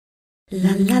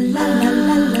La la la la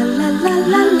la la la la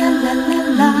la la la la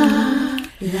la.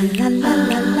 La la la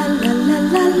la la la la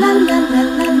la la la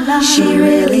la la. She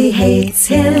really hates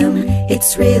him.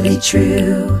 It's really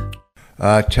true.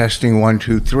 Testing 1,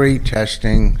 2, 3.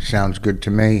 Testing sounds good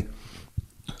to me.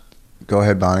 Go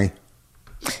ahead, Bonnie.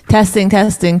 Testing.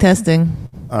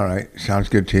 All right, sounds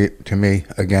good to me.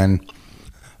 Again,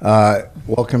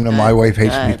 welcome to My Wife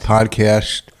Hates Me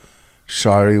podcast.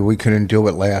 Sorry we couldn't do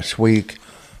it last week.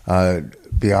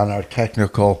 Beyond our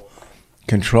technical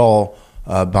control,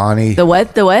 Bonnie. The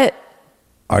what?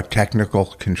 Our technical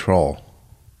control.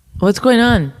 What's going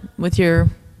on with your...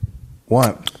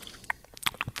 What?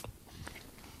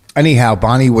 Anyhow,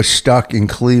 Bonnie was stuck in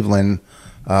Cleveland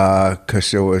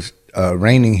because it was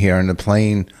raining here and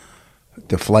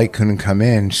the flight couldn't come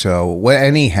in. So,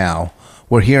 anyhow,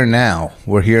 we're here now.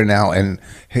 And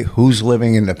hey, who's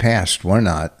living in the past? We're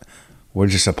not. We're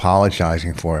just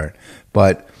apologizing for it.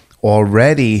 But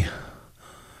already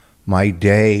my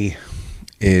day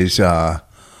is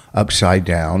upside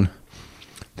down.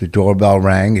 The doorbell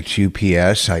rang. It's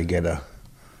UPS. I get a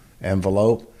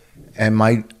envelope. And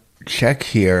my check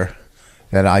here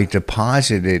that I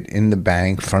deposited in the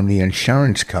bank from the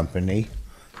insurance company,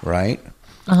 right?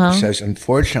 It says,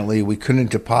 unfortunately, we couldn't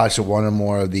deposit one or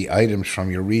more of the items from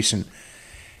your recent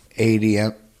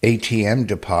ATM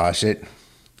deposit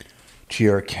to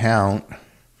your account.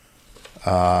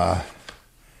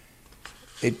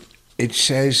 It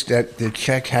says that the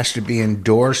check has to be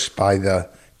endorsed by the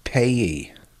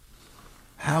payee.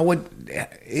 How would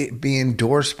it be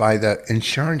endorsed by the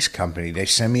insurance company? They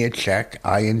send me a check,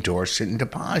 I endorse it and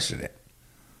deposit it.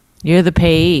 You're the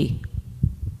payee.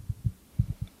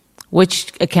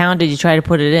 Which account did you try to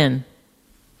put it in?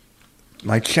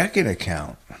 My checking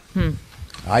account.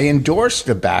 I endorsed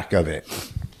the back of it.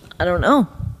 I don't know.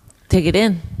 Take it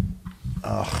in.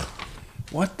 Ugh,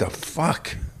 what the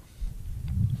fuck?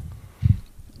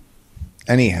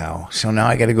 Anyhow, so now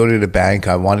I got to go to the bank.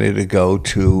 I wanted to go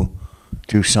to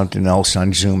do something else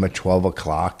on Zoom at 12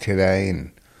 o'clock today.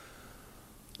 And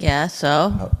Yeah,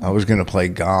 so? I was going to play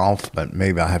golf, but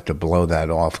maybe I'll have to blow that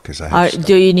off because I have stuff.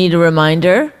 Do you need a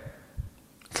reminder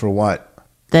For what?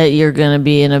 that you're going to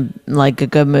be in a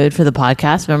good mood for the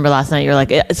podcast? Remember last night you were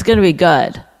like, it's going to be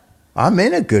good. I'm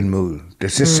in a good mood.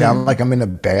 Does this sound like I'm in a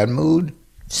bad mood?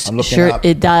 I'm looking Sure, up.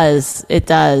 it does. It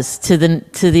does. To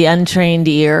the untrained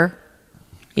ear.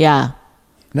 Yeah.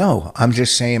 No, I'm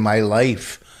just saying my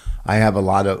life. I have a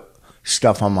lot of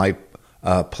stuff on my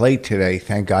plate today.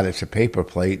 Thank God it's a paper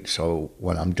plate, so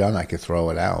when I'm done, I can throw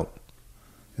it out.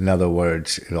 In other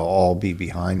words, it'll all be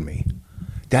behind me.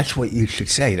 That's what you should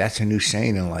say. That's a new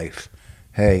saying in life.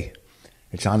 Hey,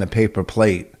 it's on a paper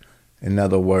plate. In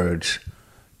other words,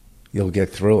 you'll get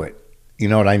through it. You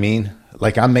know what I mean?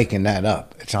 Like I'm making that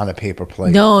up. It's on a paper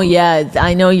plate. No, yeah,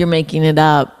 I know you're making it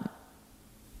up.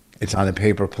 It's on a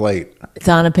paper plate. It's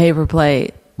on a paper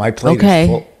plate. My plate Okay. is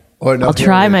full. Or no, I'll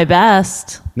try my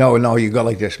best. No, you go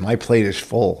like this. My plate is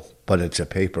full, but it's a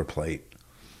paper plate.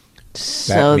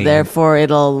 So means therefore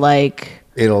it'll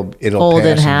It'll fold pass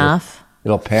in half.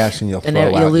 It'll pass and you'll And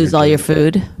throw out. you'll lose all your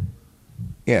food.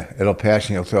 Yeah, it'll pass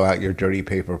and you'll throw out your dirty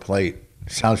paper plate.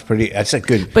 Sounds pretty. That's a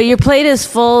good. But your plate is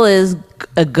full is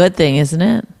a good thing, isn't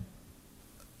it?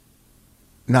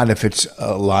 Not if it's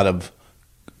a lot of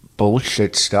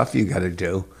bullshit stuff you got to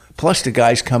do. Plus, the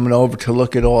guy's coming over to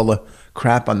look at all the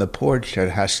crap on the porch that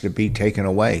has to be taken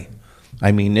away.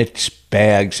 I mean, it's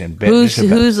bags and bags.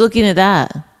 Who's looking at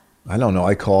that? I don't know.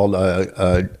 I called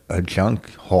a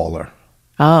junk hauler.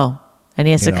 Oh, and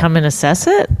he has to come and assess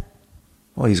it?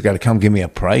 Well, he's got to come give me a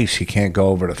price. He can't go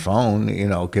over the phone. You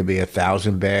know, it could be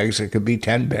 1,000 bags. It could be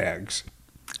 10 bags.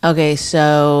 Okay,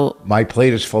 so My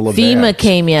plate is full of FEMA bags.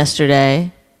 came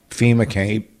yesterday. FEMA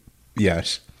came,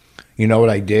 yes. You know what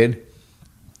I did?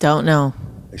 Don't know.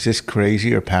 Is this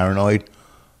crazy or paranoid?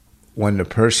 When the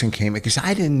person came, because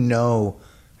I didn't know,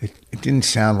 it didn't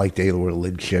sound like they were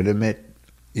legitimate.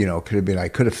 You know, it could have been, I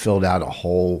could have filled out a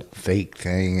whole fake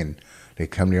thing and they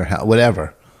come to your house,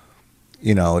 whatever.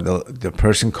 You know, the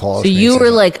person calls So me. you and were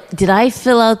says, like, did I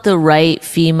fill out the right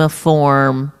FEMA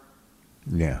form?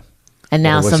 yeah. And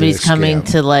now Or was it somebody's a coming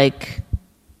scam? to like,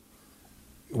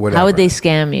 Whatever. how would they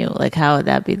scam you? Like, how would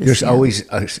that be the There's scam? always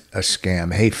a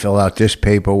scam. Hey, fill out this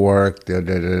paperwork,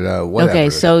 whatever. Okay,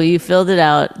 so you filled it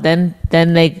out. Then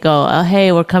they go, oh,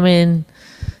 hey, we're coming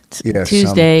Yeah,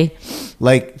 Tuesday.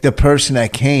 Like the person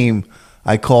that came,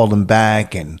 I called them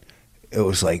back and it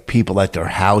was like people at their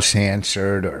house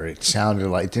answered, or it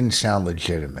didn't sound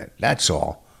legitimate. That's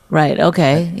all. Right,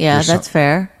 okay. Yeah, There's that's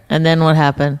fair. And then what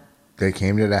happened? They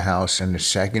came to the house and the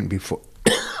second before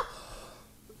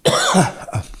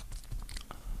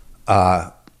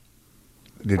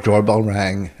the doorbell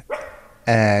rang,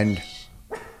 and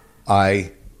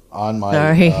I on my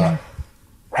Sorry.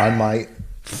 on my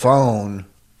phone.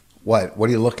 What are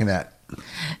you looking at?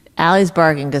 Allie's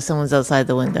barking because someone's outside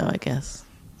the window, I guess.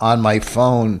 On my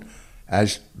phone,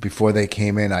 as before they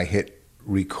came in, I hit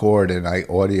record and I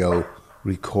audio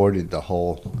recorded the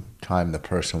whole time the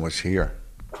person was here.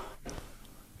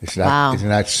 Wow. Isn't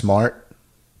that smart?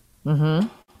 Mm-hmm.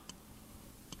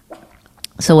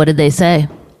 So what did they say?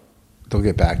 They'll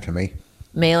get back to me.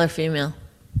 Male or female?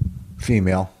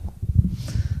 Female.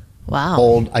 Wow.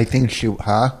 Old, I think she,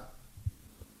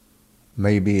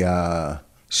 maybe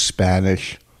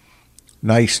Spanish.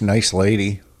 Nice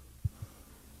lady.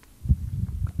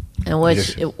 And what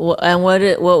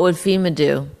would FEMA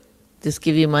do? Just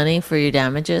give you money for your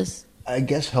damages? I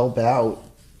guess help out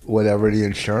whatever the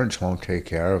insurance won't take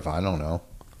care of. I don't know.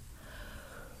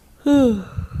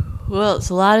 Well, it's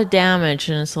a lot of damage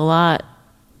and it's a lot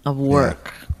of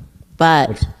work. Yeah.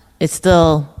 But it's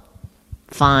still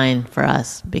fine for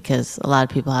us because a lot of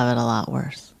people have it a lot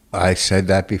worse. I said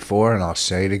that before and I'll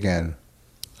say it again.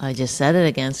 I just said it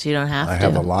again, so you don't have to. I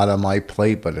have a lot on my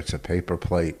plate, but it's a paper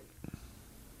plate.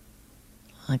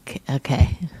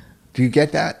 Okay. Do you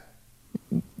get that?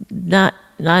 Not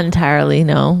entirely,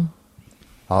 no.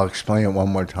 I'll explain it one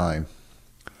more time.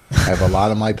 I have a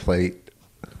lot on my plate,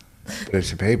 but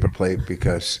it's a paper plate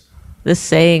because This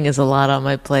saying is a lot on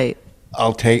my plate.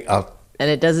 I'll And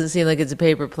it doesn't seem like it's a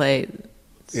paper plate.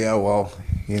 yeah, well,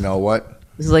 you know what?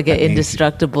 It's like an That means-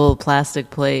 indestructible plastic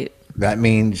plate. That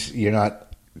means you're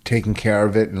not taking care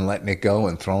of it and letting it go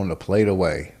and throwing the plate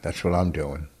away. That's what I'm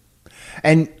doing.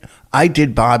 And I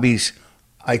did Bobby's,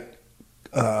 I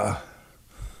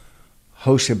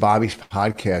hosted Bobby's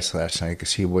podcast last night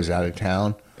because he was out of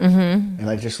town. Mm-hmm. And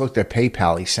I just looked at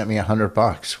PayPal. He sent me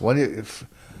 $100. What if,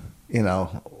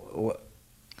 what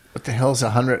the hell's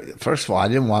 100? First of all, I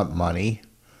didn't want money.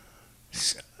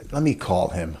 Let me call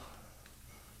him.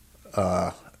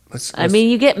 Let's I mean,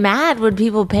 you get mad when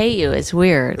people pay you. It's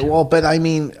weird. Well, but I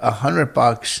mean,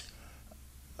 $100,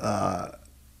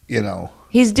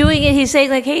 He's doing it. He's saying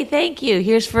like, "Hey, thank you.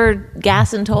 Here's for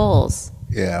gas and tolls."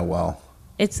 Yeah, well.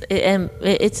 It's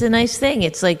a nice thing.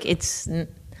 It's like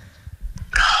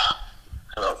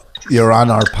You're on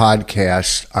our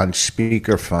podcast on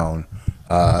speakerphone.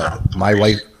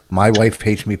 My wife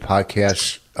hates me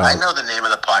podcast. I know the name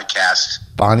of the podcast.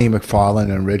 Bonnie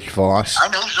McFarlane and Rich Voss. I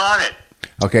know who's on it.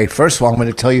 Okay, first of all, I'm going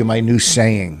to tell you my new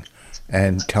saying,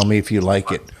 and tell me if you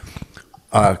like it.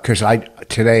 Because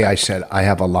today I said I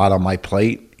have a lot on my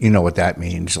plate. You know what that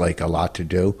means, like a lot to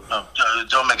do. Oh,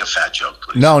 don't make a fat joke,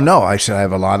 please. No, I said I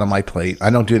have a lot on my plate. I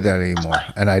don't do that anymore,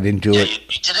 and I didn't do Yeah, it.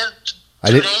 you did it I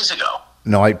two did- days ago.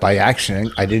 No, by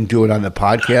accident. I didn't do it on the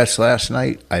podcast last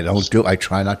night. I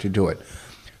try not to do it.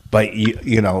 But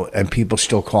and people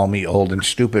still call me old and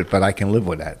stupid, but I can live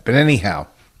with that. But anyhow,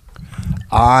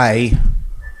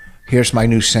 here's my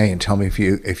new saying. Tell me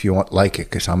if you want like it,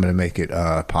 because I'm going to make it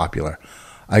popular.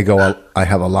 I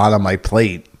have a lot on my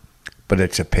plate, but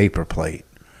it's a paper plate.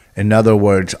 In other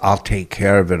words, I'll take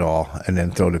care of it all and then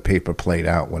throw the paper plate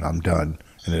out when I'm done,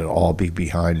 and it'll all be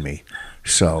behind me.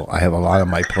 So I have a lot on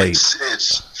my plate.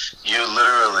 It's you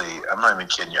literally. I'm not even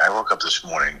kidding you. I woke up this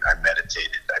morning. I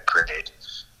meditated. I prayed.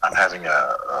 I'm having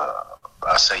a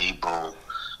acai bowl.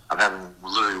 I'm having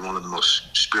literally one of the most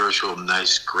spiritual,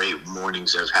 nice, great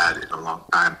mornings I've had in a long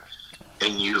time,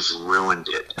 and you've ruined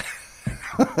it.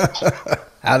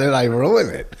 How did I ruin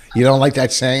it? You don't like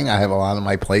that saying? I have a lot on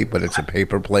my plate, but it's a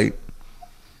paper plate.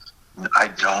 I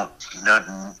don't.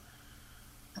 No,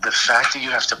 the fact that you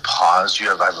have to pause. I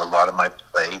have a lot on my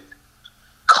plate,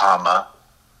 comma.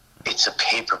 It's a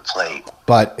paper plate.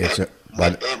 But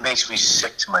It makes me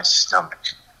sick to my stomach.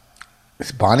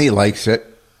 Bonnie likes it.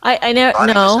 I never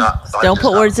Bonnie does no. not- Bonnie Don't does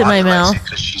put not. words in my Bonnie likes mouth. it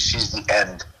 'cause she sees the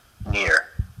end near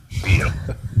for you.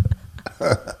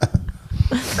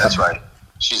 That's right.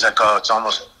 She's like, oh, it's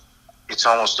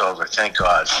almost over. Thank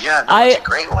God. Yeah, no, it's a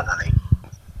great one, honey.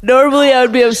 Normally, I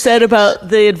would be upset about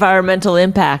the environmental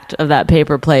impact of that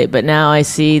paper plate, but now I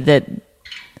see that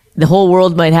the whole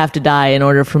world might have to die in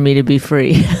order for me to be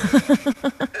free.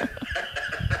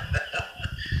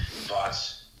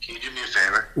 Boss, can you do me a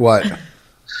favor? What?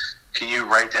 Can you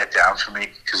write that down for me?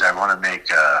 Because I want to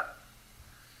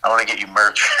get you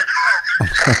merch.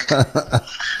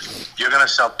 You're going to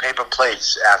sell paper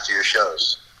plates after your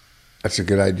shows. That's a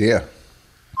good idea.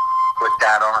 Put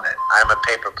that on it. I'm a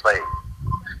paper plate.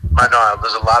 No,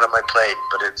 there's a lot on my plate,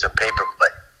 but it's a paper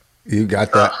plate. You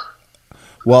got that?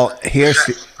 Well, here's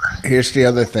the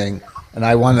other thing, and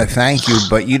I want to thank you,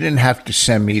 but you didn't have to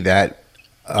send me that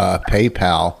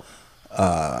PayPal.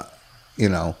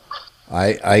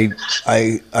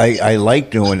 I like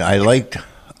doing. I liked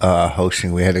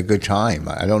hosting. We had a good time.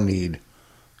 I don't need,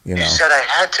 you know. You said I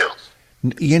had to.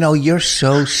 You know, you're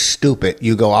so stupid.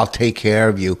 You go, I'll take care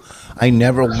of you. I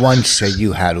never once said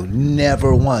you had to.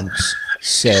 Never once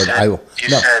said I will. You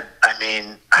No, said, I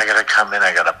mean, I gotta come in.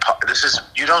 I gotta. This is.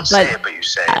 You don't say it, but you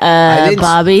say it. didn't-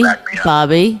 Bobby, Back me up.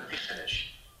 Bobby, Let me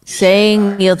finish.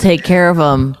 saying you'll take care of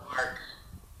him.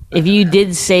 If you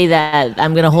did say that,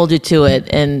 I'm going to hold you to it,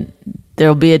 and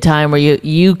there'll be a time where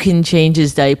you can change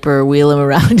his diaper, wheel him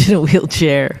around in a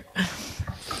wheelchair.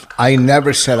 I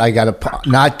never said I got to.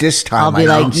 Not this time. I'll be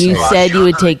I like, didn't you say it. said you You're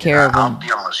would the- take care of I'll him.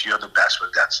 be honest. You're the best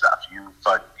with that stuff.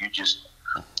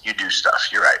 You do stuff.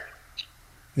 You're right.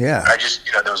 Yeah. I just,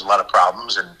 there was a lot of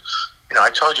problems, and I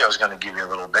told you I was going to give you a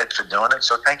little bit for doing it.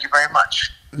 So thank you very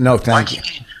much. No, thank you.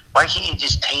 Why can't you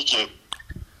just take it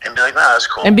and be like, no, that's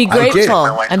cool. And be I did. grateful.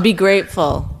 My wife- And be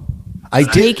grateful. I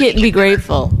did. Take it and be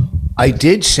grateful. I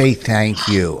did say thank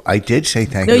you. I did say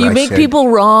thank No, you. you I make said- people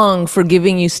wrong for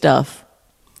giving you stuff.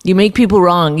 You make people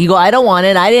wrong. You go, I don't want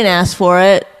it. I didn't ask for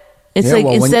it. It's Yeah, like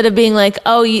well, when- instead of being like,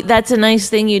 oh, that's a nice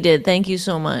thing you did. Thank you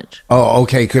so much. Oh,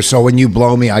 okay. Because so when you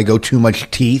blow me, I go too much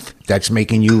teeth. That's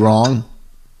making you wrong.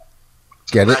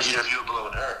 Get it? Imagine if you were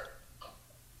blowing her.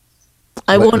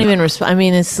 I What- won't even respond. I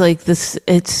mean, it's like this.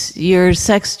 It's your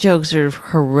sex jokes are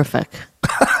horrific.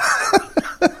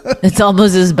 It's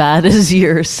almost as bad as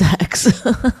your sex.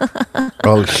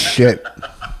 Oh shit.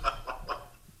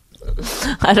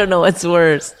 I don't know what's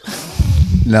worse,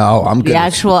 No, I'm the good.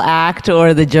 actual act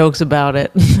or the jokes about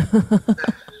it.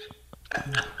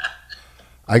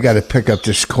 I got to pick up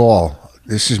this call.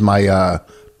 This is my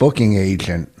booking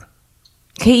agent.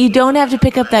 Okay, you don't have to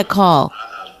pick up that call.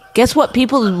 Guess what?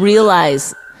 People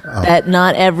realize that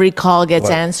not every call gets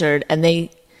What? answered, and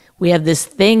we have this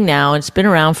thing now. It's been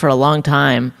around for a long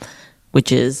time,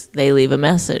 which is they leave a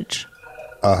message,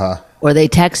 or they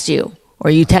text you,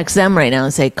 or you text them right now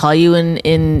and say, "Call you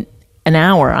in an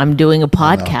hour. I'm doing a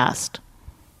podcast."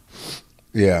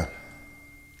 Yeah.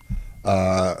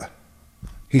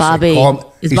 He Bobby,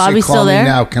 is he Bobby said, call still me there?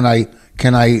 now. Can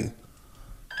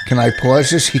I pause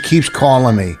this? He keeps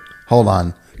calling me. Hold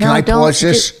on. Can I don't- pause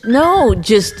this? No,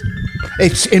 just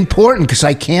It's important because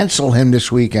I cancel him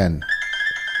this weekend.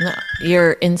 no.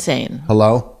 You're insane.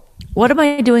 Hello? What am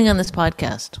I doing on this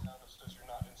podcast?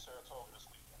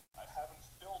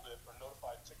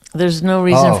 There's no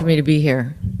reason Oh. for me to be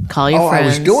here. Call your Oh, friends. I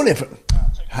was doing it.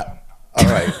 All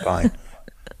right, fine.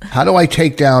 How do I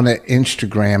take down the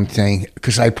Instagram thing?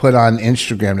 Because I put on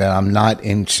Instagram that I'm not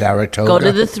in Saratoga. Go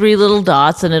to the three little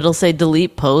dots and it'll say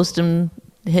delete post and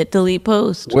hit delete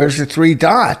post Where's the three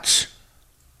dots?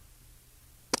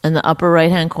 in the upper right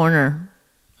hand corner,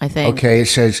 I think. Okay, it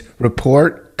says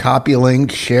report, copy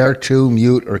link, share to,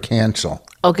 mute, or cancel.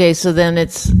 Okay, so then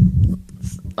it's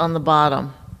on the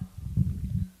bottom.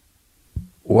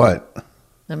 What?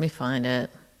 Let me find it.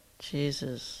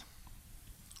 Jesus.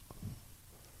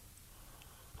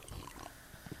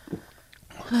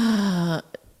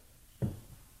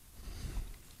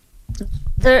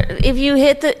 If you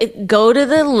hit go to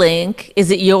the link, is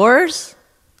it yours?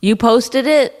 You posted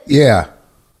it? Yeah.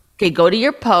 Okay, go to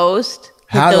your post.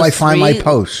 hit How do those I find my three-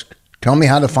 post? Tell me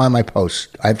how to find my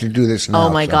post. I have to do this now. Oh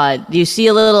my so- God. Do you see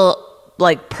a little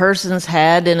like person's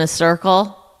head in a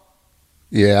circle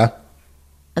Yeah.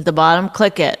 at the bottom?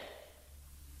 Click it.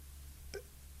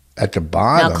 At the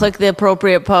bottom. Now click the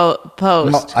appropriate post.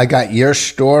 No, I got your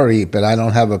story, but I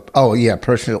don't have a. Oh yeah,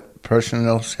 personal.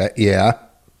 Yeah.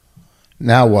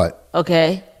 Now what?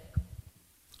 Okay.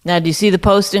 Now, do you see the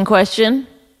post in question?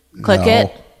 Click No.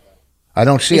 it. I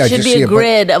don't see. It I should just be see a bu-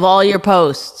 grid of all your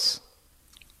posts.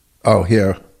 Oh,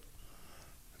 here.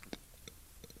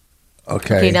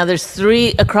 Okay. Okay, now there's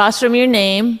three across from your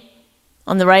name.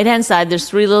 On the right hand side, there's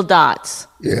three little dots.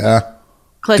 Yeah.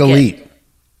 Click Delete. it.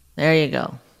 There you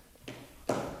go.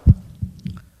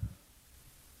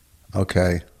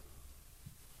 Okay.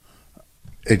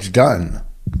 It's done.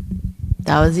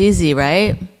 That was easy,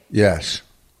 right? Yes.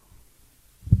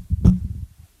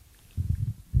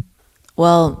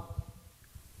 Well,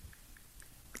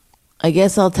 I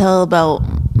guess I'll tell about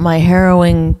my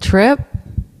harrowing trip.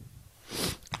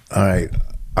 All right.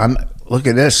 Look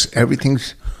at this.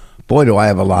 Everything's. Boy, do I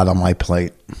have a lot on my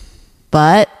plate.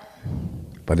 But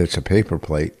But it's a paper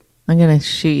plate. I'm going to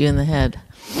shoot you in the head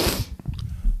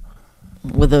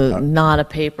with not a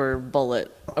paper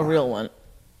bullet, a real one.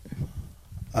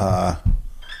 Oh,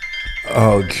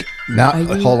 now Are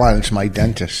you- hold on. It's my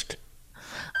dentist.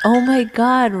 Oh my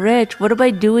God, Rich, what am I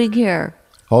doing here?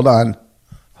 Hold on.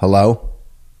 Hello.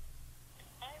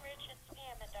 Hi, Rich. It's Pam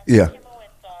at Dr. Yeah.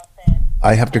 Kimowit's office.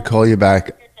 I have to call you back.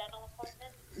 Your dental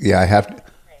appointment? Yeah,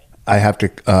 I have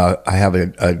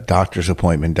a doctor's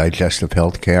appointment, digestive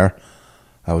health care.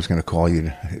 I was going to call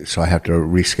you, so I have to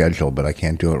reschedule, but I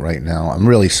can't do it right now. I'm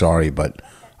really sorry, but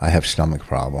I have stomach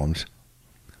problems.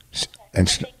 And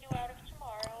I'll take you out of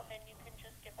tomorrow, and you can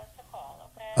just give us a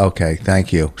call, okay? okay,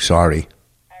 thank you. Sorry.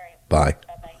 All right. Bye.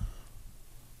 Bye-bye.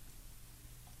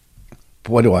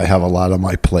 Boy, do I have a lot on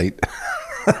my plate.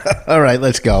 All right,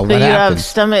 let's go. So What you happened? have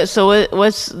stomach. So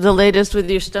what's the latest with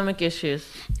your stomach issues?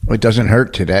 It doesn't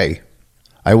hurt today.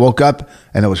 I woke up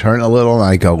and it was hurting a little, and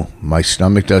I go, my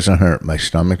stomach doesn't hurt. My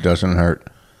stomach doesn't hurt.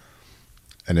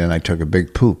 And then I took a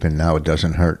big poop, and now it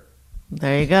doesn't hurt.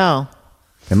 There you go.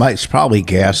 It's probably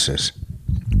gases.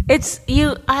 It's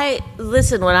you. I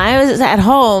listen. When I was at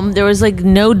home, there was like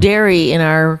no dairy in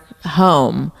our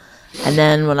home, and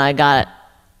then when I got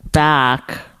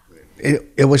back,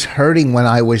 It was hurting when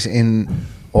I was in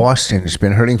Austin. It's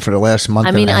been hurting for the last month.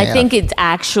 I mean, and a I half. think it's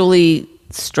actually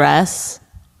stress.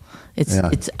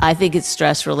 Yeah. I think it's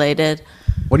stress related.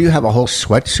 What do you have, a whole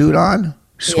sweatsuit on?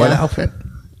 Sweat Yeah. outfit?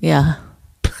 Yeah.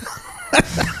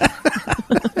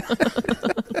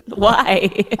 Why?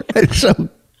 So,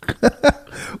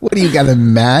 what do you got, a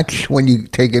match when you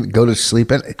go to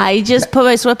sleep? I just put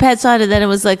my sweatpants on, and then it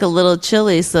was like a little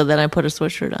chilly, so then I put a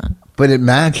sweatshirt on. But it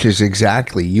matches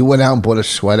exactly. You went out and bought a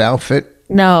sweat outfit?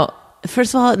 No,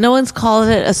 first of all, no one's called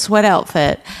it a sweat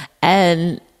outfit,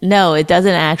 and no, it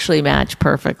doesn't actually match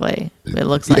perfectly. It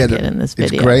looks like it in this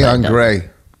video. It's gray but it on doesn't. gray.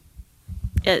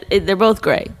 They're both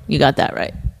gray. You got that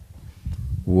right.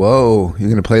 Whoa, you're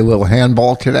going to play a little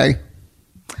handball today?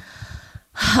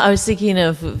 I was thinking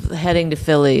of heading to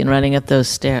Philly and running up those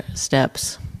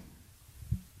steps.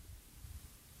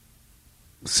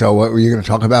 So what were you going to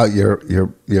talk about? Your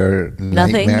Nothing.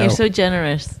 nightmare? You're so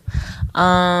generous.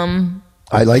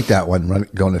 I like that one,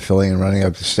 going to Philly and running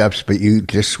up the steps, but you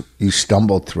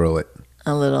stumbled through it.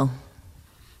 A little.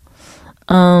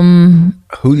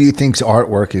 Who do you think's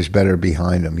artwork is better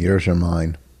behind them, yours or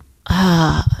mine?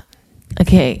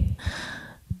 Okay.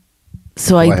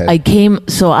 So Go ahead.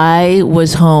 I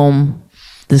was home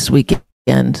this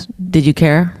weekend. Did you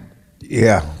care?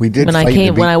 Yeah, we did. When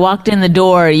fight when I walked in the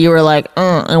door, you were like,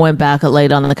 and went back and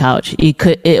laid on the couch.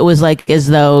 It was like as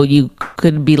though you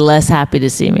could be less happy to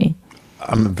see me.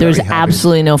 I'm There was very happy.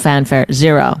 absolutely no fanfare.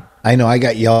 Zero. I know. I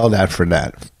got yelled at for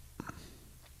that.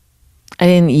 I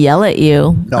didn't yell at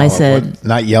you. No, I said,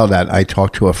 not yelled at. I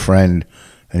talked to a friend,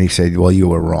 and he said, "Well, you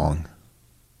were wrong."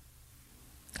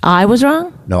 I was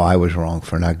wrong? No, I was wrong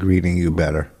for not greeting you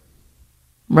better.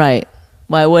 Right.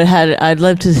 Well, I'd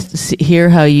love to hear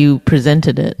how you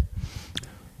presented it.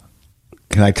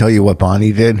 Can I tell you what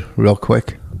Bonnie did real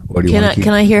quick? Or do you want to keep?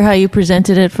 Can I hear how you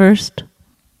presented it first?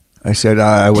 I said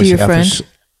I was your friend?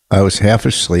 I was half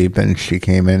asleep, and she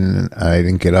came in, and I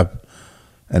didn't get up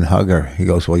and hug her. He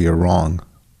goes, "Well, you're wrong."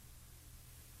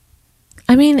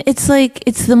 I mean, it's like,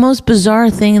 it's the most bizarre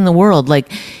thing in the world. Like,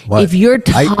 What? if you're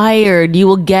tired, you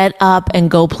will get up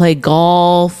and go play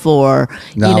golf or,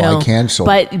 No, you know. I canceled.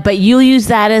 But you'll use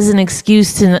that as an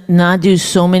excuse to not do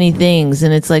so many things.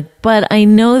 And it's like, but I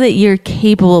know that you're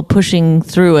capable of pushing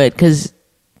through it, because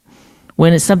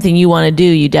when it's something you want to do,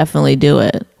 you definitely do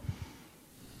it.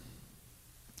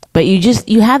 But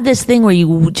you have this thing where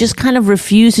you just kind of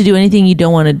refuse to do anything you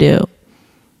don't want to do.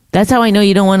 That's how I know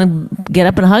you don't want to get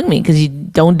up and hug me, because you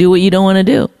don't do what you don't want to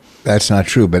do. That's not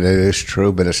true, but it is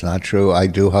true, but it's not true. I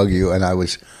do hug you, and I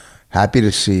was happy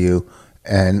to see you.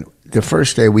 And the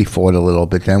first day we fought a little,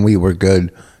 but then we were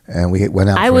good, and we went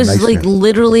out for I a was nice like, dinner.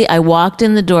 literally, I walked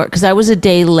in the door because I was a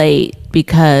day late,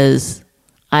 because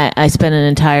I spent an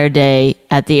entire day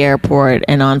at the airport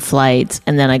and on flights,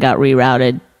 and then I got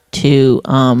rerouted to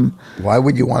Why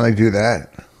would you want to do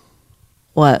that?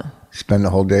 what? Spend the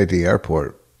whole day at the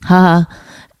airport. Haha.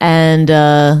 And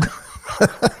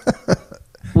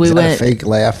we Is that a went. fake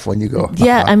laugh when you go?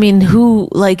 Yeah, I mean,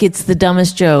 it's the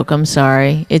dumbest joke. I'm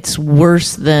sorry. It's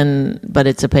worse than, but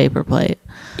it's a paper plate.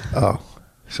 Oh,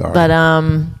 sorry. But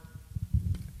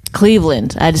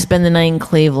Cleveland. I had to spend the night in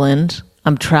Cleveland.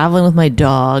 I'm traveling with my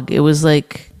dog. It was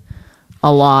like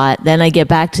a lot. Then I get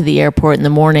back to the airport in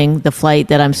the morning. The flight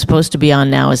that I'm supposed to be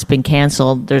on now has been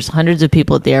canceled. There's hundreds of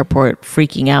people at the airport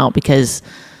freaking out because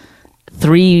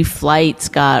 3 flights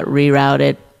got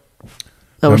rerouted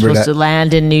that were supposed to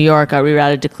land in New York, got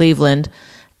rerouted to Cleveland.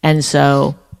 And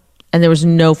there was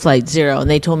no flight, 0. And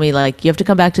they told me, like, you have to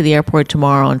come back to the airport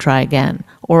tomorrow and try again,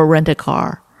 or rent a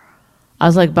car. I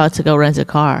was like about to go rent a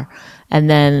car. And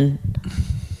then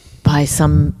by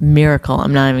some miracle,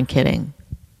 I'm not even kidding,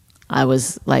 I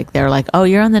was like, they're like, oh,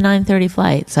 you're on the 9:30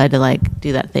 flight. So I had to like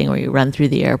do that thing where you run through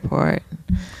the airport.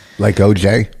 Like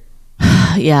OJ?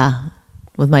 Yeah.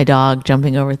 with my dog,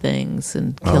 jumping over things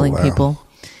and killing wow. people,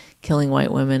 killing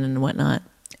white women and whatnot.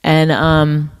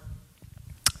 And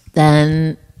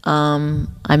then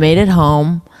I made it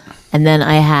home, and then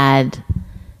I had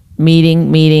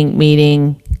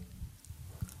meeting,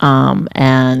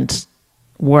 and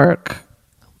work.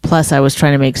 Plus, I was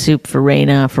trying to make soup for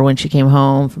Raina for when she came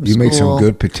home from You school. made some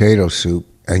good potato soup,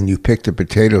 and you picked the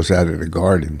potatoes out of the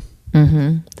garden.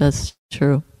 That's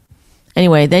true.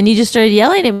 Anyway, then you just started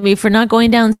yelling at me for not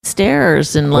going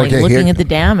downstairs and Okay, looking at the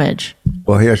damage.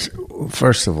 Well,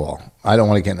 first of all, I don't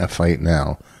want to get in a fight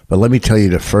now, but let me tell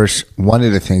you one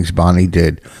of the things Bonnie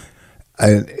did,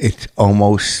 and it's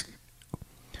almost,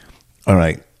 all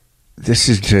right, this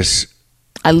is just,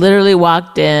 I literally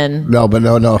walked in, no,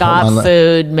 got hold on.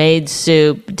 food, made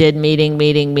soup, did meeting,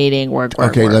 work.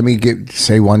 Okay, work. let me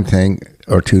say one thing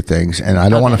or two things, and I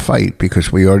don't want to fight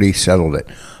because we already settled it.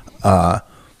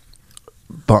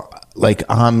 But like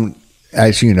I'm,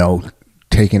 as you know,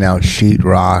 taking out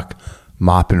sheetrock,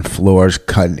 mopping floors,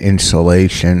 cutting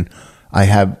insulation. I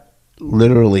have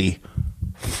literally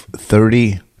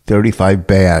 35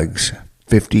 bags,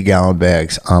 50-gallon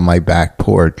bags on my back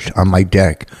porch, on my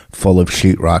deck, full of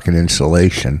sheetrock and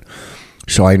insulation.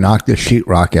 So I knock the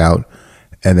sheetrock out,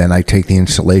 and then I take the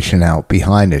insulation out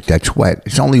behind it. That's wet.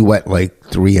 It's only wet like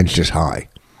 3 inches high.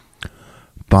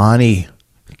 Bonnie,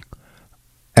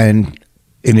 and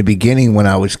in the beginning when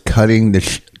I was cutting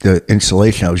the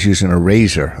insulation, I was using a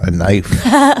razor, a knife.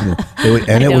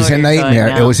 It was a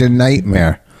nightmare. It was a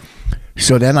nightmare.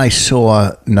 So then I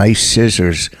saw nice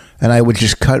scissors, and I would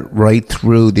just cut right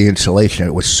through the insulation.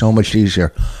 It was so much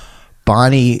easier.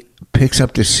 Bonnie picks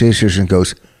up the scissors and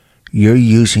goes, "You're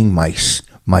using my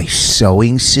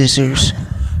sewing scissors?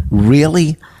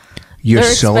 Really? You're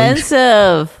They're sewing?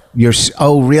 expensive.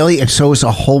 Oh, really? And so is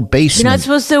a whole basement. You're not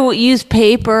supposed to use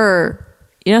paper.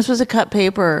 You're not supposed to cut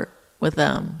paper with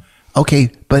them. Okay,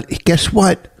 but guess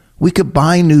what? We could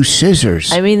buy new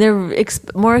scissors. I mean, they're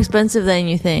more expensive than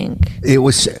you think.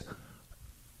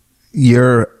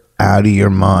 You're out of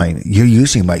your mind. You're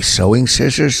using my sewing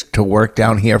scissors to work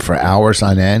down here for hours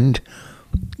on end?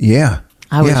 Yeah.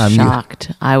 I was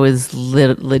shocked. I was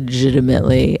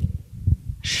legitimately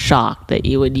shocked that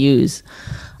you would use.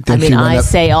 I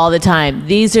say all the time,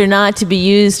 these are not to be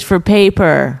used for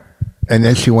paper. And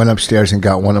then she went upstairs and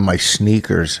got one of my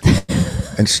sneakers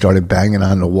and started banging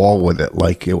on the wall with it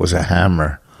like it was a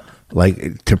hammer,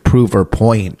 like to prove her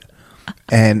point.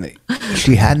 And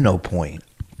she had no point.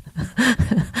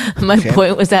 My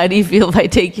point was, how do you feel if I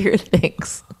take your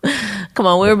things? Come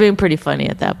on, we were being pretty funny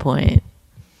at that point.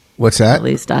 What's that? At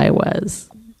least I was.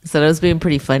 So I was being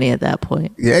pretty funny at that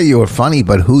point. Yeah, you were funny,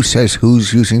 but who says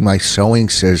who's using my sewing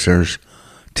scissors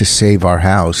to save our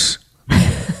house?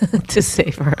 To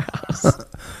save our house.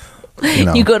 You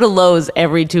know. You go to Lowe's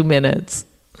every 2 minutes.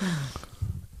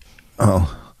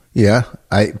 Oh, yeah.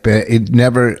 But it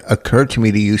never occurred to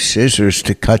me to use scissors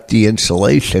to cut the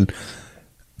insulation.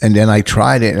 And then I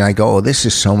tried it and I go, oh, this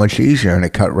is so much easier. And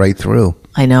it cut right through.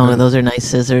 I know. Those are nice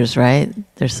scissors, right?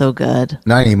 They're so good.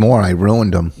 Not anymore. I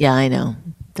ruined them. Yeah, I know.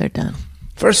 They're done.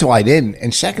 First of all, I didn't.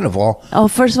 And second of all. Oh,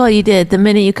 first of all, you did. The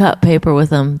minute you cut paper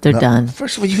with them, they're done.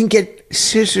 First of all, you can get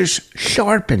scissors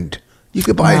sharpened. You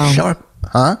could buy a sharp.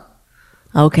 Huh?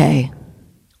 Okay.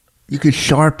 You could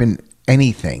sharpen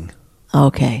anything.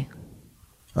 Okay.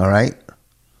 All right?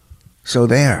 So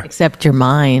there. Except your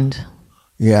mind.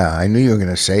 Yeah, I knew you were going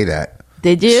to say that.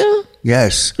 Did you?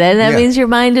 Yes. Then that Yeah. means your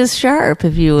mind is sharp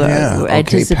if you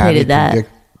anticipated that.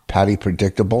 Patty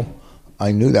Predictable.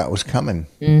 I knew that was coming.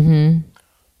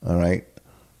 Mm-hmm. All right.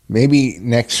 Maybe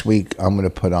next week I'm going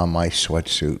to put on my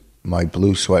sweatsuit, my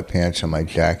blue sweatpants, and my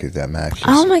jacket that matches.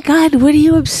 Oh my God, what are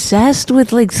you obsessed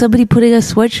with? Like somebody putting a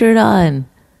sweatshirt on?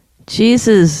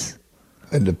 Jesus.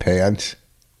 And the pants.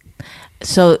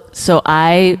 So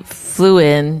I flew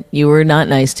in. You were not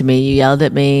nice to me. You yelled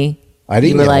at me. I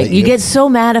didn't. You were yell like, at you get so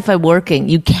mad if I'm working.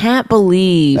 You can't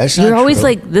believe. That's You're not always true.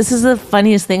 like, this is the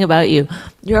funniest thing about you.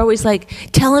 You're always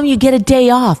like, tell him you get a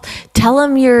day off. Tell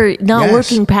him you're not Yes.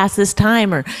 working past this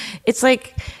time. Or it's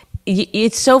like,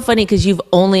 it's so funny because you've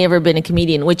only ever been a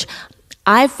comedian, which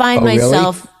I find Oh, really?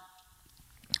 myself.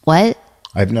 What?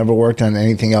 I've never worked on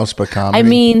anything else but comedy. I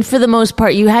mean, for the most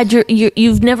part,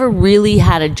 you've never really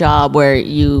had a job where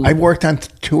you. I've worked on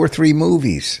 2 or 3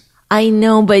 movies. I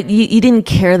know, but you didn't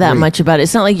care that much about it.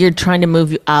 It's not like you're trying to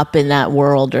move you up in that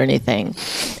world or anything.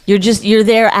 You're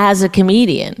there as a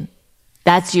comedian.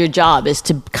 That's your job, is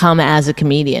to come as a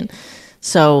comedian.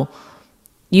 So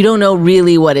you don't know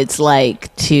really what it's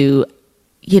like to,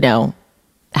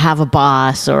 have a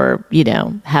boss or,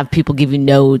 have people give you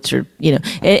notes or,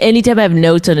 anytime I have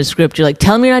notes on a script, you're like,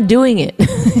 tell them you're not doing it.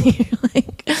 You're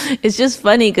like, It's just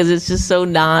funny because it's just so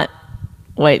not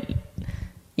what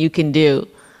you can do.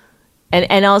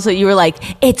 And also you were like,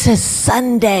 it's a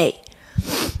Sunday.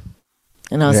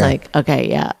 And I was like, okay,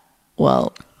 yeah.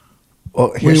 Well,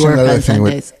 here's we work another on thing.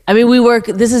 Sundays. I mean, we work,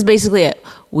 this is basically it.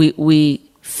 We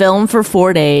film for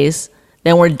 4 days,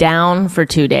 then we're down for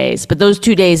 2 days. But those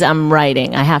 2 days I'm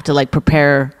writing. I have to like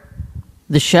prepare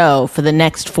the show for the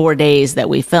next 4 days that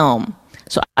we film.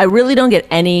 So I really don't get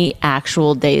any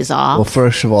actual days off. Well,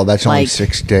 first of all, that's only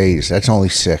 6 days. That's only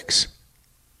 6.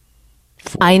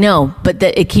 I know, but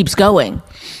it keeps going.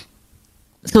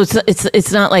 So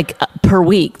it's not like per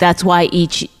week. That's why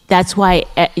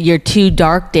your 2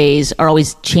 dark days are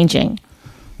always changing.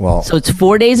 Well, So it's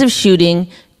 4 days of shooting,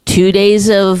 2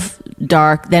 days of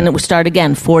dark, then it will start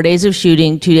again. 4 days of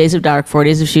shooting, 2 days of dark, 4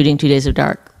 days of shooting, 2 days of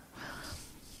dark.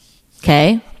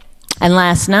 Okay? And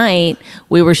last night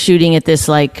we were shooting at this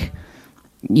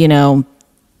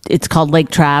it's called Lake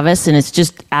Travis, and it's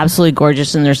just absolutely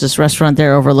gorgeous. And there's this restaurant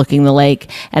there overlooking the lake,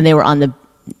 and they were on the,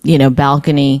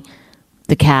 balcony,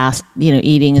 the cast,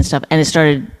 eating and stuff. And it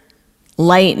started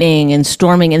lightning and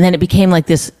storming, and then it became like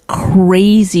this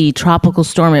crazy tropical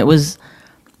storm. It was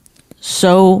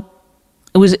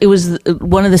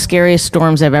one of the scariest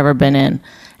storms I've ever been in.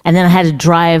 And then I had to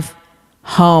drive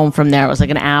home from there. It was like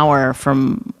an hour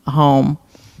from home.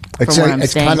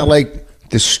 it's kind of like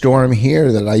the storm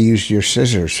here that I used your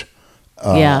scissors.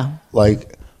 Yeah.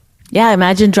 Yeah,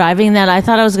 imagine driving that. I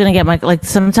thought I was going to get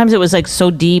sometimes it was like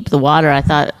so deep, the water. I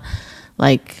thought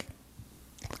I'm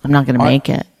not going to make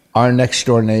it. Our next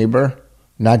door neighbor,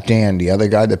 not Dan, the other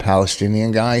guy, the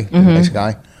Palestinian guy, the nice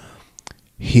guy,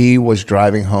 he was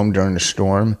driving home during the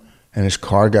storm and his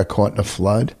car got caught in a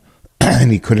flood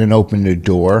and he couldn't open the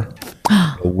door.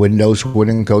 The windows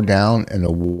wouldn't go down and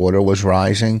the water was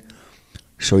rising.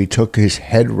 So he took his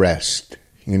headrest,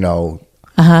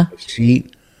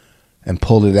 seat, and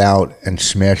pulled it out and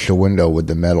smashed the window with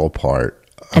the metal part.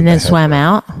 And then swam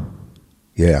out?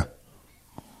 Yeah.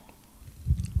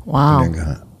 Wow.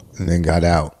 And then got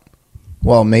out.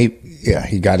 Well,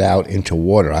 he got out into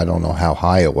water. I don't know how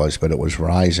high it was, but it was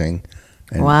rising.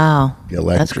 And wow.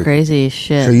 That's crazy as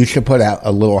shit. So you should put out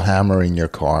a little hammer in your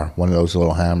car, one of those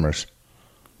little hammers,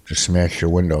 to smash your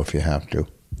window if you have to.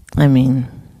 I mean,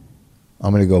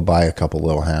 I'm going to go buy a couple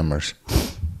little hammers.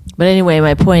 But anyway,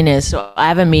 my point is, so I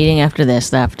have a meeting after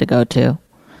this that I have to go to.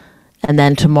 And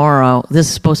then tomorrow, this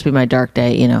is supposed to be my dark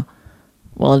day,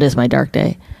 Well, it is my dark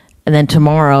day. And then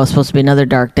tomorrow is supposed to be another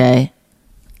dark day.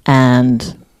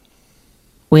 And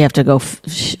we have to go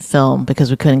film because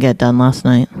we couldn't get it done last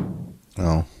night.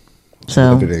 Oh.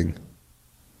 So riveting.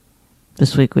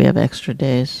 This week we have extra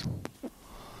days.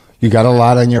 You got a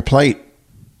lot on your plate.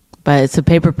 But it's a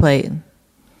paper plate.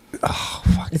 Oh,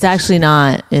 fuck. It's actually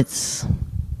not. It's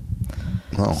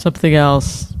something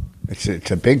else.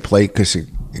 It's a big plate because it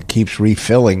keeps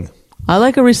refilling. I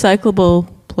like a recyclable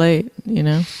plate,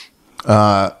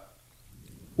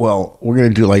 Well, we're going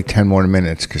to do like 10 more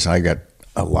minutes because I got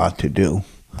a lot to do.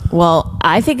 Well,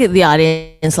 I think the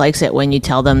audience likes it when you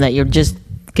tell them that you're just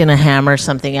going to hammer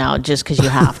something out just because you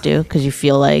have to, because you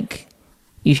feel like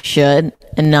you should,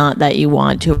 and not that you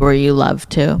want to or you love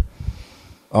to.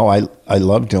 Oh, I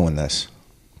love doing this.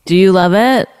 Do you love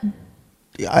it?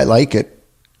 Yeah, I like it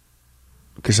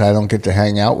because I don't get to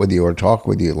hang out with you or talk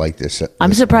with you like this.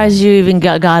 I'm surprised you even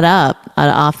got up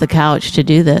off the couch to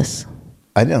do this.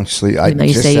 I don't sleep.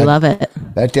 You say you love it.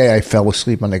 That day I fell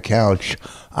asleep on the couch.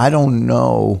 I don't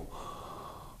know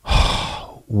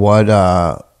what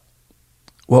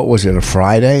was it, a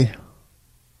Friday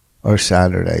or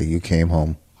Saturday you came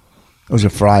home? It was a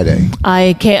Friday.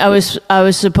 I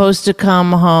was supposed to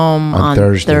come home on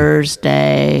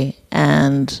Thursday,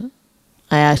 and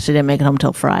I actually didn't make it home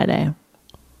till Friday.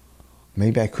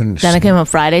 Maybe I couldn't. Then I came home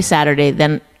Friday, Saturday,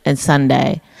 and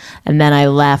Sunday, and then I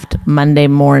left Monday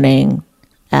morning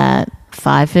at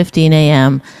 5:15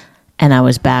 a.m. and I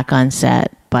was back on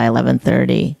set by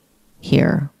 11:30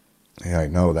 here. Yeah, I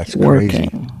know, that's working.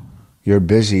 Crazy. You're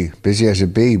busy as a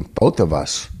bee, both of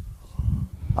us.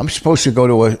 I'm supposed to go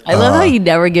to a. I love how you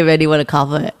never give anyone a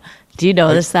compliment. Do you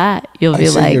notice that? You'll be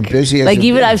like, you're busy as a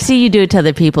even bee. I've seen you do it to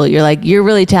other people. You're like, you're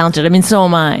really talented. I mean, so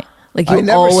am I. Like you I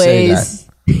never always. Say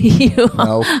that.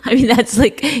 No. I mean, that's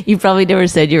like you probably never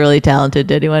said you're really talented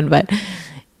to anyone, but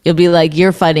you'll be like,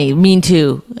 you're funny. Mean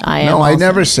too. I am. No, also. I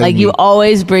never said. Like you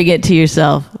always bring it to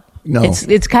yourself. No,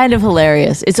 it's kind of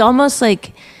hilarious. It's almost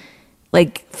like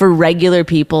for regular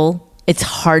people, it's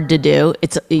hard to do.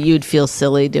 You'd feel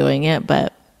silly doing it,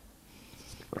 but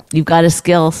you've got a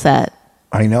skill set.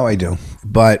 I know I do,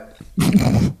 but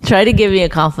try to give me a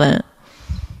compliment.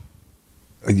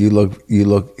 You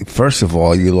look. First of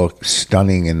all, you look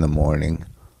stunning in the morning.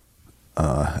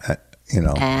 And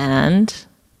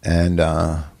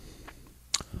I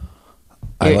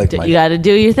like you got to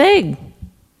do your thing.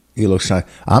 You look stunning.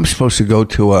 I'm supposed to go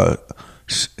to a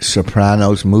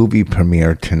Sopranos movie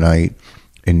premiere tonight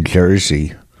in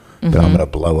Jersey, but I'm going to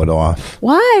blow it off.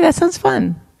 Why? That sounds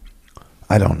fun.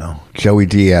 I don't know. Joey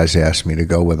Diaz asked me to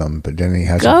go with him, but then he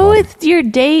hasn't. Go with your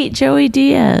date, Joey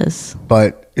Diaz.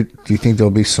 But do you think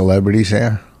there'll be celebrities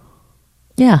there?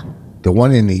 Yeah. The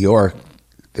one in New York.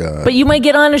 But you might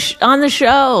get on the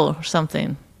show or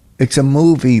something. It's a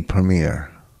movie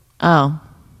premiere. Oh.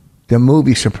 The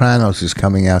movie Sopranos is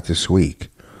coming out this week.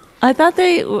 I thought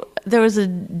there was a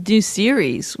new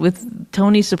series with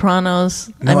Tony Soprano's.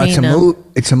 No,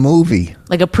 it's a movie.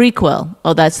 Like a prequel.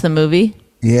 Oh, that's the movie?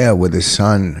 Yeah, with his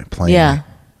son playing. Yeah.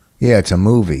 Yeah, it's a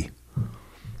movie.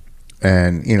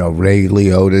 And, Ray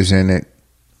Liotta's in it.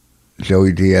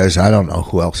 Joey Diaz. I don't know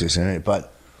who else is in it,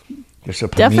 but there's a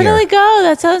premiere. Definitely go.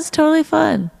 That sounds totally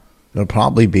fun. There'll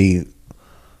probably be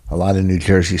a lot of New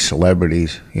Jersey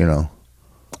celebrities,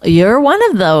 You're one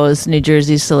of those New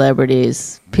Jersey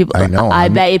celebrities. People, I know. I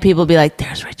bet you people will be like,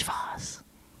 there's Rich Voss.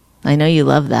 I know you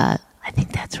love that. I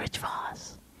think that's Rich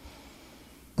Voss.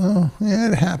 Oh,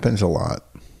 yeah, it happens a lot.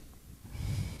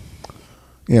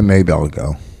 Yeah, maybe I'll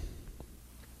go.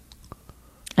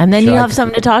 And then you have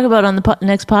something to talk about on the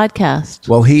next podcast.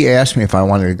 Well, he asked me if I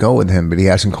wanted to go with him, but he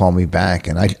hasn't called me back.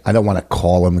 And I don't want to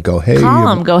call him and go, hey.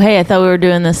 Call him. Go, hey, I thought we were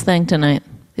doing this thing tonight.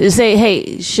 Say,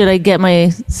 hey, should I get my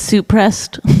suit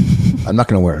pressed? I'm not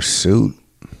going to wear a suit.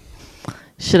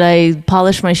 Should I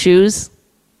polish my shoes?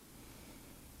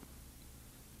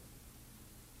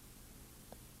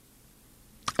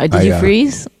 Did you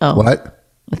freeze? Oh. What?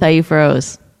 I thought you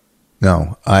froze.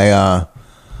 No, I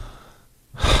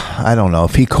don't know.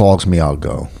 If he calls me, I'll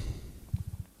go.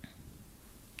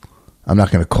 I'm not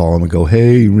going to call him and go,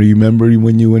 hey, remember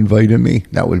when you invited me?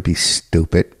 That would be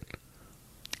stupid.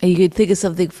 You could think of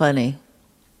something funny.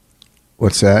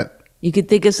 What's that? You could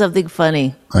think of something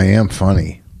funny. I am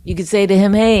funny. You could say to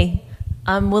him, hey,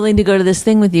 I'm willing to go to this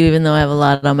thing with you even though I have a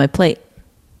lot on my plate.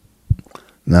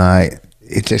 No,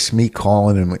 it's just me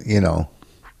calling him,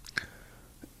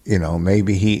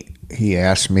 maybe he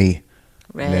asked me,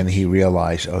 Reg. and then he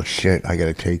realized, oh shit, I got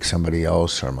to take somebody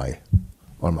else or my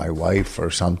wife or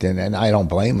something, and I don't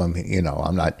blame him.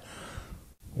 I'm not,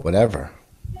 whatever.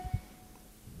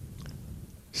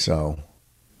 So,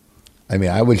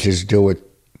 I would just do it.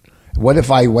 What if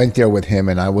I went there with him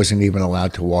and I wasn't even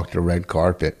allowed to walk the red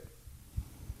carpet?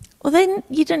 Well, then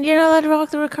you're not allowed to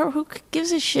walk the red carpet. Who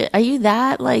gives a shit? Are you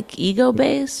that ego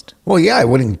based? Well, yeah, I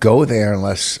wouldn't go there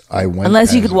unless I went.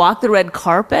 Unless you could walk the red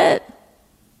carpet.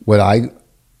 Why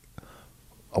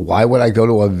would I go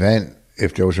to an event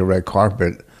if there was a red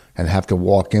carpet and have to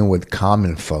walk in with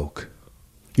common folk?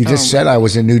 You just said I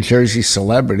was a New Jersey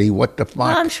celebrity. What the fuck?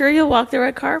 Well, I'm sure you'll walk the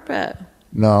red carpet.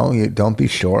 No, you don't be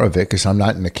sure of it because I'm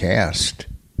not in the cast.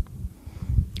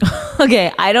 Okay,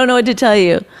 I don't know what to tell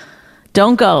you.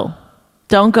 Don't go.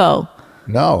 Don't go.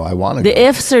 No, I want to go. The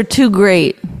ifs are too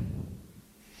great.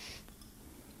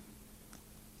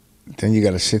 Then you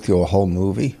got to sit through a whole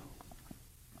movie?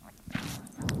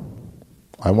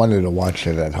 I wanted to watch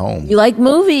it at home. You like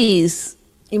movies.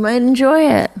 You might enjoy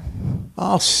it.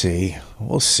 I'll see.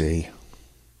 We'll see.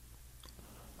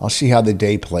 I'll see how the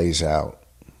day plays out.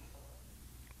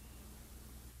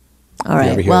 All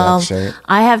right. Well,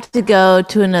 I have to go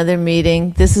to another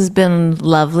meeting. This has been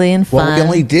lovely and fun. Well, we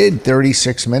only did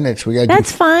 36 minutes.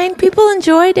 That's fine. People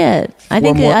enjoyed it. I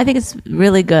think it's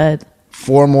really good.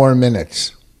 4 more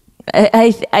minutes.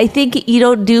 I think you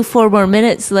don't do 4 more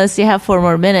minutes unless you have 4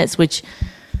 more minutes, which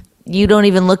you don't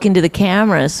even look into the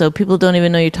camera, so people don't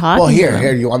even know you're talking. Well,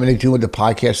 here, you want me to do the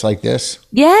podcast like this?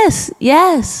 Yes.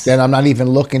 Then I'm not even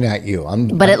looking at you.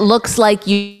 But it looks like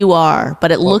you are.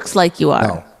 Looks like you are.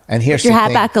 No. And here's Put your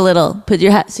hat back a little. Put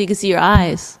your hat so you can see your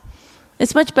eyes.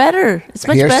 It's much better. It's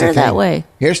much better that way.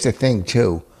 Here's the thing,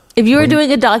 too. If you were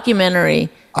doing a documentary,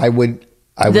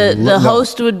 the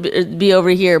host would be over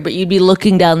here, but you'd be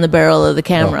looking down the barrel of the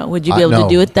camera. Would you be able to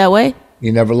do it that way?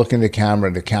 You never look in the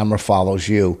camera. The camera follows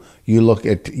you.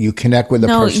 You connect with the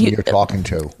person you're talking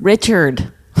to.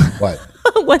 Richard. What?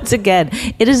 Once again,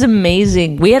 it is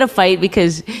amazing. We had a fight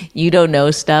because you don't know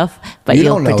stuff, but you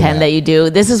don't pretend that you do.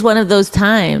 This is one of those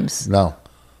times. No.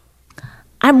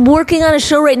 I'm working on a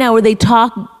show right now where they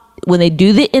talk, when they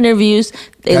do the interviews,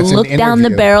 they look down the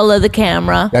barrel of the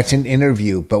camera. That's an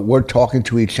interview, but we're talking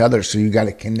to each other, so you got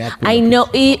to connect with I know.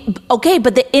 Okay,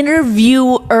 but the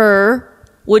interviewer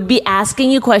would be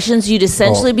asking you questions. You'd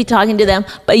essentially be talking to them,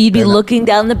 but you'd be looking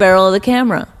down the barrel of the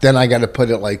camera. Then I got to put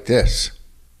it like this.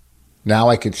 Now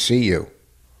I could see you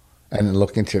and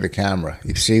look into the camera.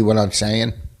 You see what I'm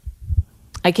saying?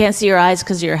 I can't see your eyes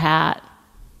because of your hat.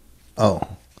 Oh.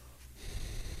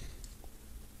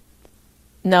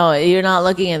 No, you're not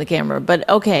looking at the camera, but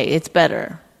okay, it's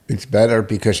better. It's better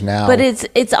because now... But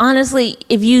it's honestly,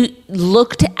 if you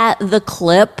looked at the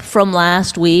clip from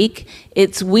last week,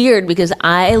 it's weird because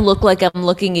I look like I'm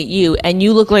looking at you and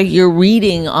you look like you're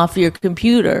reading off your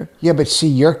computer. Yeah, but see,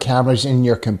 your camera's in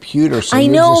your computer. So I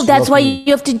you're know, just that's why looking-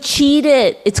 you have to cheat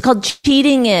it. It's called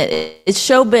cheating it. It's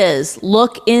showbiz.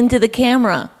 Look into the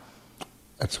camera.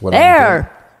 That's what I'm doing.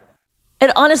 There.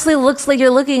 It honestly looks like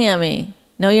you're looking at me.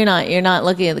 No, you're not. You're not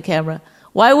looking at the camera.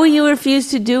 Why will you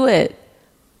refuse to do it?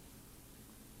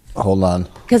 Hold on.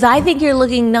 Because I think you're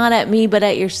looking not at me, but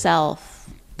at yourself.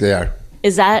 There.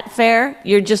 Is that fair?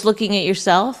 You're just looking at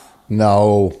yourself?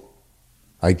 No.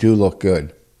 I do look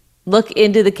good. Look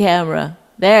into the camera.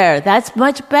 There. That's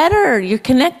much better. You're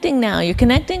connecting now. You're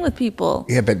connecting with people.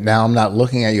 Yeah, but now I'm not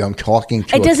looking at you. I'm talking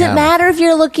to It a doesn't camera. matter if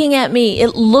you're looking at me.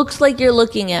 It looks like you're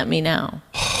looking at me now.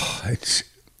 It's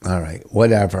all right.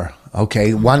 Whatever.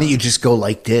 Okay. Why don't you just go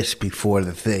like this before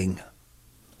the thing?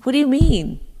 What do you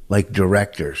mean? Like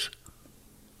directors.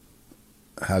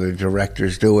 How the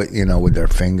directors do it, with their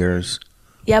fingers.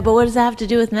 Yeah, but what does that have to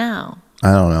do with now?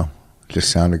 I don't know.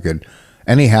 Just sounded good.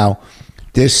 Anyhow,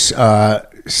 this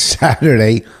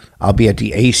Saturday, I'll be at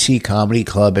the AC Comedy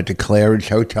Club at the Claridge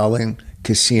Hotel and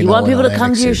Casino. You want in people to Atlantic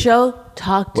come to your City. show?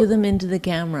 Talk to them into the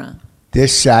camera.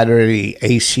 This Saturday,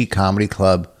 AC Comedy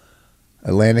Club,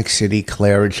 Atlantic City,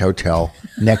 Claridge Hotel.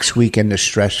 Next weekend, the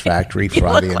Stress Factory,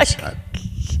 Friday and Saturday.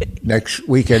 Next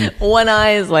weekend, One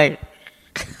eye is like...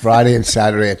 Friday and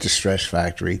Saturday at the Stress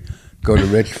Factory. Go to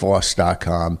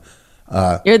richvoss.com.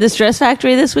 You're at the Stress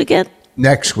Factory this weekend?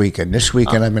 Next weekend. This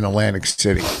weekend, I'm in Atlantic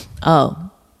City.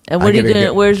 Oh. And I what are you gotta going to...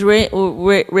 get- Where's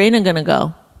Raina going to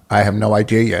go? I have no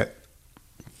idea yet.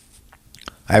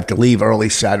 I have to leave early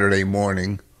Saturday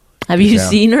morning. Have you Yeah.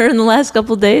 seen her in the last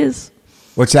couple of days?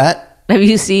 What's that? Have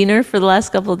you seen her for the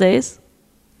last couple of days?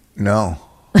 No.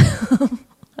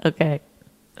 Okay.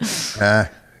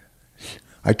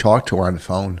 I talked to her on the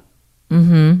phone.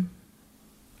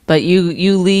 But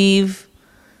you leave...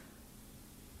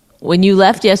 When you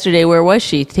left yesterday, where was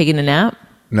she? Taking a nap?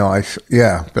 No,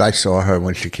 but I saw her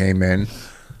when she came in.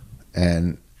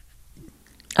 And,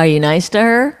 Are you nice to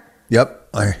her? yep,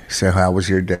 I said, how was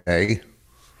your day?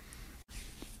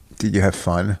 Did you have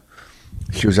fun?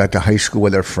 She was at the high school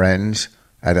with her friends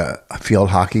at a field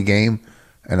hockey game.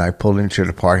 And I pulled into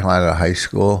the parking lot of the high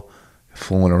school,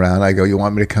 fooling around. I go, you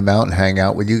want me to come out and hang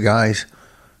out with you guys?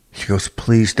 She goes,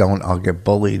 please don't. I'll get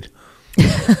bullied.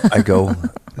 I go,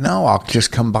 no, I'll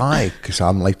just come by because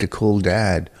I'm like the cool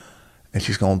dad. And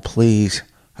she's going, please.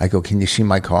 I go, can you see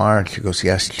my car? And she goes,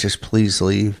 yes, just please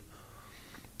leave.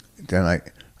 Then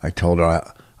I told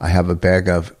her, I have a bag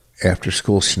of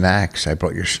after-school snacks. I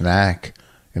brought your snack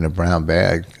in a brown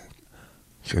bag.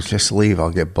 She goes, just leave.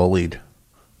 I'll get bullied.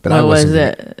 But What was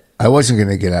it? I wasn't going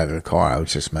to get out of the car. I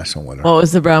was just messing with her. What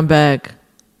was the brown bag?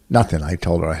 Nothing. I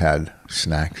told her I had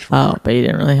snacks. For Oh, her. but you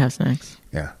didn't really have snacks.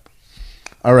 Yeah.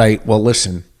 All right. Well,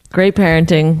 listen. Great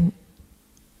parenting.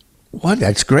 What?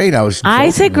 That's great. I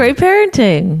said great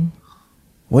parenting.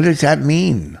 What does that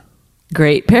mean?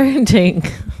 Great parenting.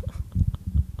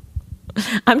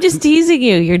 I'm just teasing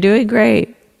you. You're doing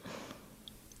great.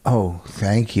 Oh,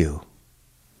 thank you.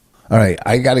 All right.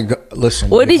 I got to go. Listen.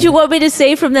 What did you want me to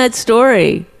say from that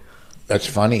story? That's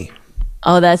funny.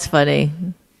 Oh, that's funny.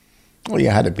 Well, you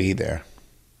had to be there.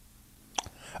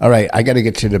 All right. I got to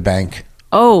get to the bank.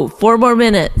 Oh, 4 more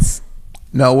minutes.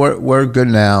 No, we're good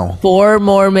now. 4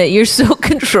 more minutes. You're so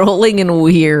controlling and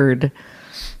weird.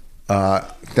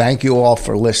 Thank you all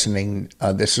for listening.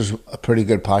 This is a pretty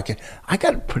good podcast. I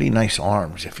got pretty nice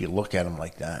arms if you look at them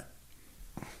like that.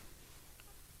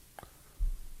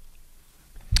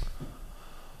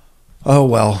 Oh,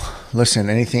 well, listen,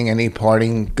 any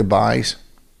parting goodbyes?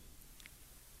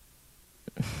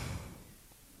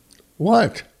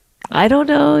 What? I don't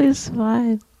know. It's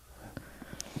fine.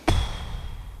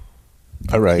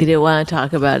 All right. You didn't want to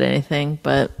talk about anything,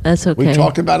 but that's okay. We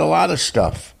talked about a lot of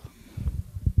stuff.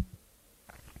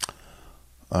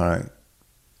 All right.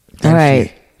 All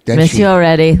right. Miss you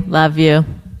already. Love you.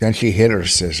 Then she hit her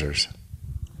scissors.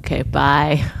 Okay,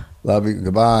 bye. Love you.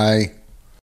 Goodbye.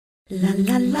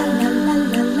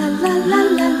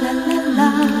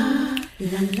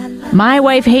 My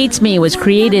Wife Hates Me was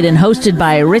created and hosted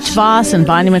by Rich Voss and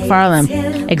Bonnie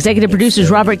McFarlane. Executive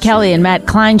producers Robert Kelly and Matt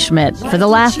Kleinschmidt for the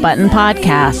Laugh Button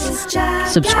podcast.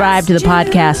 Subscribe to the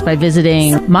podcast by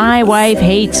visiting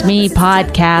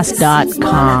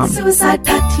mywifehatesmepodcast.com. Suicide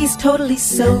pact, he's totally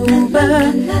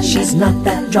sober. She's not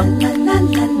that drunk.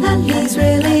 He's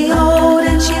really old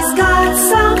and she's got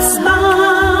some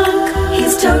spunk.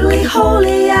 He's totally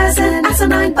holy as an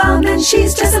asinine bomb, and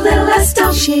she's just a little less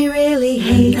dumb. She really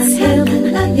hates him,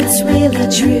 it's really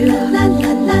true.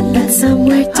 But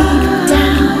somewhere deep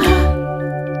down,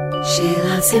 she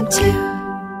loves him too.